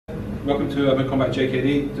welcome to Urban Combat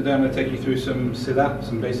JKD. Today I'm going to take you through some Silat,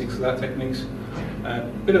 some basic Silat techniques.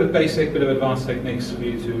 Bit of basic, bit of advanced techniques for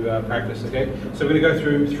you to practice, okay? So we're going to go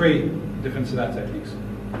through 3 different Silat techniques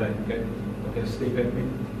today, okay? Okay, sleep at me.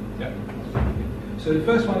 Yeah. So the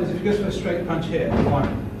first one is if you go for a straight punch here,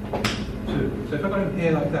 1, 2. So if I go in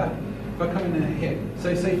here like that, if I come in and hit,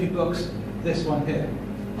 say safety blocks this one here,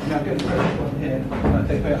 now I get the pressure one here, and I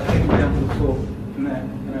take him down to the floor from there,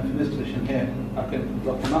 and then from this position here, I can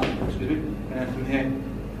lock him up, excuse me, and then from here,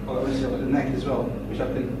 I've got the neck as well, which I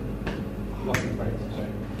can lock in place.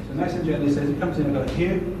 So nice and gently, so as he comes in, I go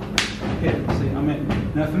here, here, see, I'm in.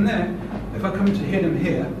 Now from there, if I come to hit him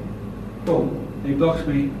here, boom, and he blocks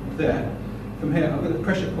me there. From here, I've got the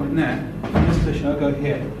pressure point there. From this position, I'll go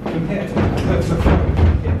here. From here, I'll go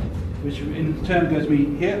here, which in turn goes me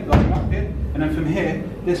here, lock him up here, and then from here,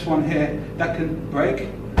 this one here, that can break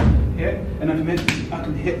here, and then from here, I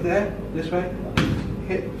can hit there, this way, I can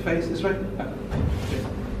hit face this way, I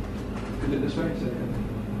can do it this way,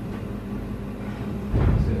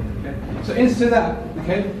 so into that,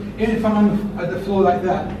 okay, even if I'm on the floor like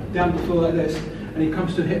that, down the floor like this, and he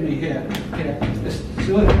comes to hit me here, the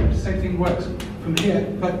same thing works. From here,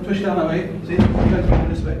 if I push down that way, see, I'm going to go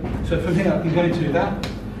this way. So from here, I can go into that,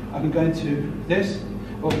 I can go into this,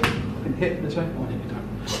 or I can hit this way. Oh, I need to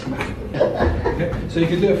come back. Okay, so you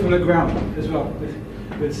can do it from the ground as well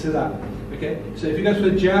with Silat. Okay, so if he goes for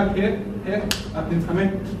the jab here, I can come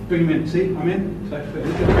in, bring him in. See, I'm in. So look at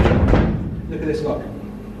the pressure. Look at this lock.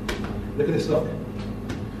 Look at this lock.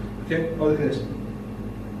 Okay, oh look at this.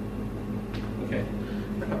 Okay.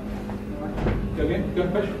 Go again, go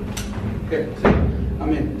and push. Okay, see,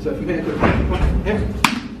 I'm in. So from here, go here,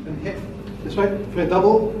 and hit this way. From a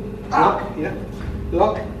double, lock, yeah,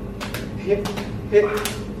 lock, hit,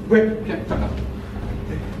 whip, okay, back up.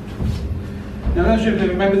 Okay. Now I'm not sure if you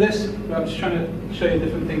remember this, but I'm just trying to show you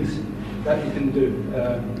different things that you can do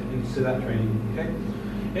in Silat training, okay?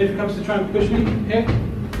 If it comes to try and push me, here,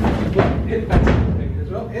 hit back as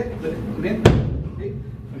well, here, look, I'm in, see,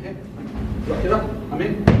 from here, lock it up, I'm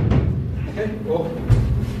in, okay, or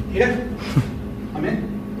here, I'm in,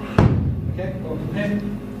 okay, or from here,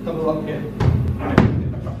 double lock here, I'm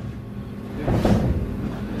in, back up. Okay.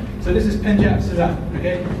 So this is Punjab Silat,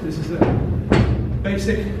 okay, this is the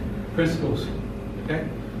basic principles, okay.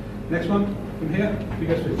 Next one, from here, we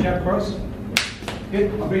go to a jab cross,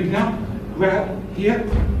 here, I'll bring him down, grab here,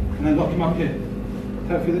 and then lock him up here.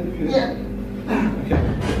 Feel it? Yeah. Okay.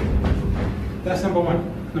 That's number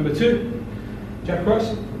 1. Number 2, jab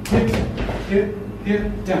cross, here,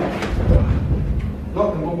 down.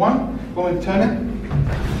 Lock number 1, go and turn it.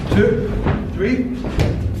 2, 3,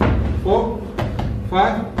 4,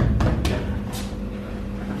 5.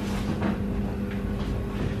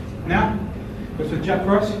 Now, goes to jab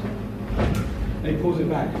cross, and he pulls it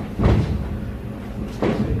back. So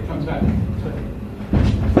he comes back.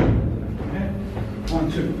 1,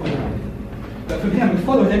 2, follow him. But from here, I'm going to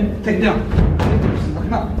follow him, take him down. Lock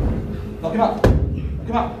him up. Lock him up. Lock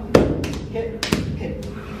him up. Hit.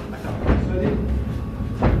 Slowly.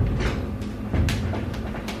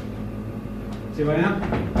 See right now?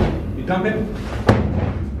 You dump him.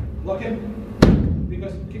 Lock him. He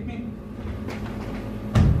goes, kick me.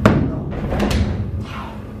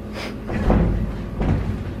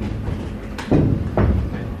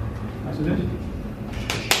 Nice and good.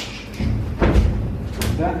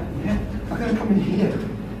 That, yeah. I'm going to come in here,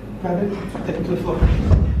 grab it, take it to the floor.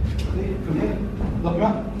 See, from here, lock him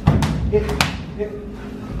up, hit.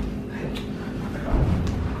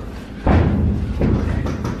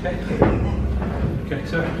 Okay,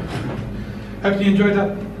 so hope you enjoyed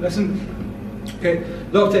that lesson. Okay, a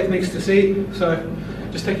lot of techniques to see, so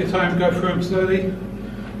just take your time, go through them slowly.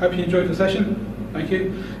 Hope you enjoyed the session. Thank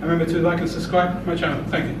you. And remember to like and subscribe to my channel.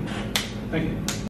 Thank you. Thank you.